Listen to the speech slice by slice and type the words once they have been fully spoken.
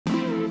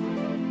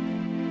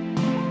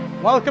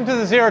Welcome to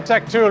the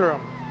Xerotech tool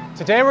room.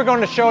 Today we're going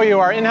to show you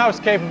our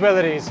in-house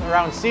capabilities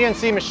around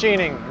CNC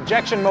machining,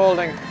 injection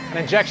molding, and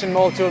injection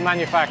mold tool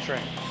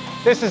manufacturing.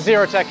 This is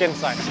Xerotech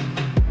Insights.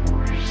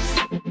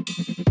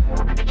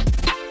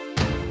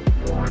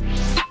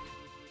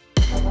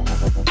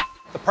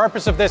 The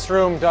purpose of this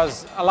room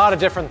does a lot of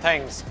different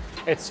things.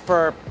 It's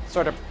for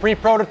sort of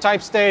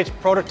pre-prototype stage,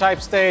 prototype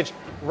stage,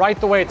 right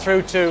the way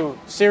through to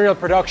serial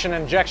production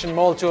and injection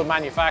mold tool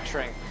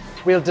manufacturing.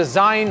 We'll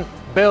design,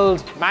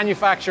 build,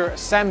 manufacture,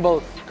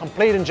 assemble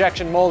complete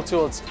injection mold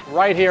tools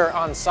right here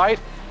on site,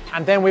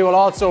 and then we will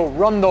also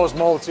run those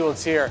mold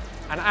tools here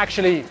and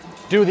actually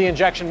do the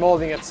injection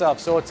molding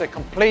itself. So it's a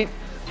complete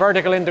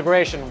vertical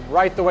integration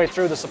right the way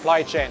through the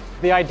supply chain.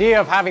 The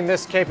idea of having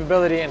this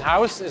capability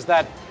in-house is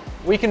that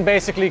we can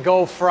basically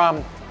go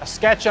from a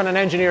sketch on an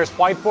engineer's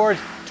whiteboard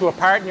to a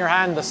part in your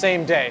hand the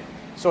same day.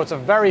 So it's a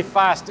very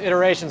fast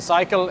iteration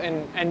cycle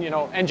in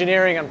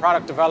engineering and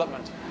product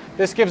development.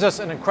 This gives us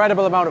an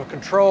incredible amount of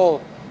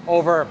control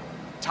over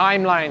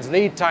timelines,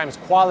 lead times,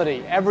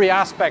 quality, every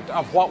aspect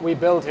of what we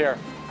build here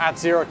at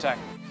Xerotech.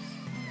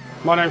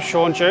 My name's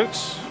Sean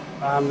Jukes.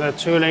 I'm the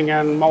tooling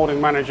and moulding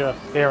manager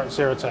here at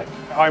Xerotech.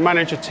 I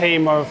manage a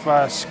team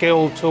of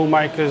skilled tool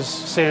makers,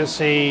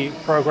 CNC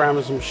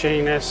programmers and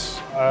machinists,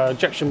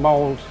 injection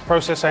mold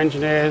process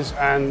engineers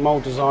and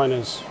mold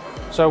designers.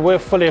 So we're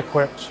fully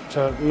equipped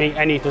to meet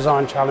any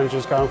design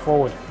challenges going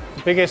forward.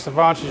 The biggest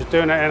advantage of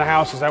doing it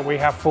in-house is that we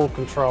have full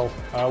control.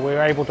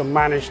 We're able to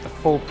manage the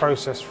full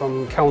process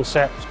from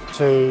concept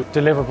to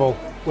deliverable.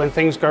 When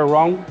things go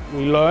wrong,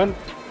 we learn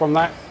from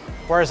that.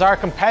 Whereas our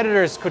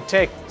competitors could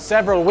take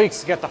several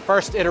weeks to get the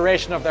first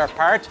iteration of their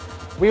part,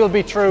 we will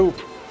be through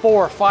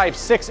 4, 5,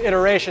 6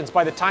 iterations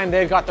by the time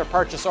they've got their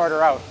purchase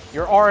order out.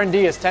 Your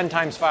R&D is 10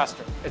 times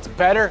faster. It's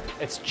better,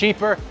 it's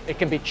cheaper, it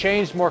can be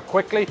changed more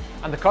quickly,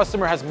 and the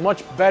customer has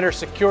much better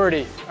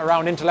security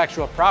around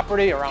intellectual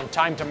property, around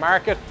time to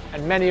market,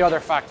 and many other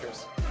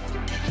factors.